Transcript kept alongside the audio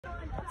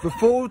The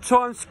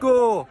full-time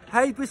score,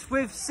 Heybridge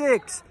Swifts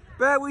 6,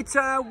 Bury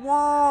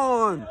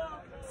 1.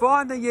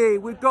 Finally,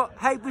 we've got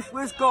Heybridge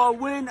Swifts got a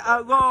win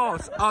at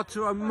last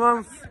after a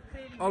month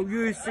of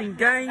losing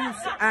games,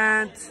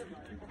 and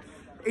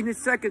in the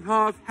second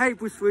half,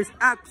 Heybridge Swifts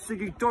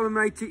absolutely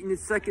dominated in the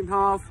second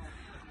half,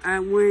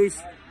 and we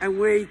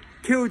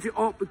killed it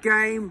off the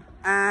game,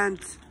 and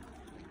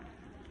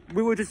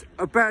we were just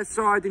a better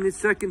side in the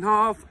second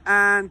half,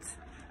 and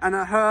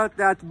I heard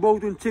that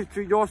Malden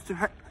Tiptree lost to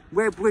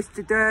Heybridge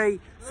today,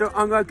 so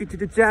unlucky to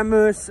the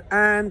Jammers,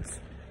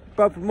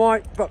 but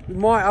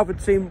my other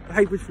team,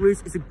 Heybridge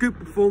Swifts, is a good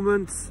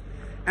performance,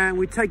 and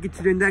we take it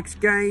to the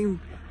next game,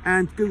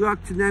 and good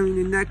luck to them in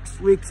the next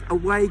week's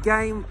away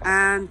game,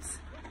 and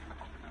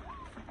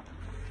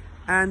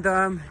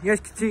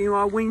let's continue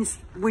our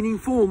winning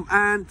form.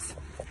 And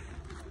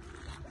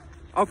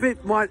I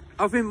think my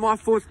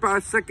thoughts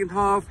about the second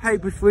half,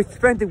 Heybridge Swifts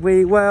defended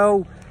really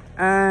well,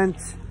 and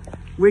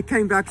we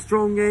came back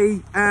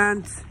strongly,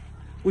 and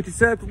we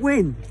deserved to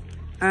win,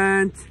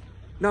 and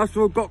that's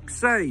all I've got to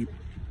say.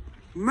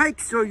 Make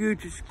sure you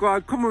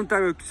subscribe, comment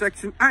down in the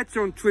section, add us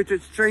on Twitter,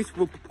 Exchange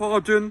for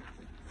Pardon,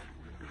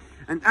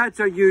 and add us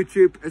on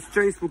YouTube,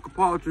 Exchange for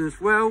Pardon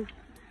as well.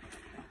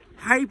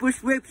 Heybridge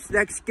Swifts'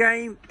 next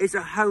game is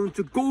at home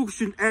to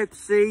Gorleston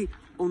FC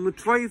on the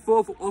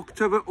 24th of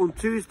October on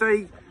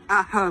Tuesday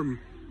at home.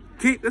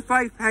 Keep the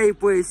faith,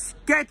 Heybridge.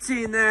 Get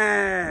in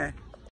there!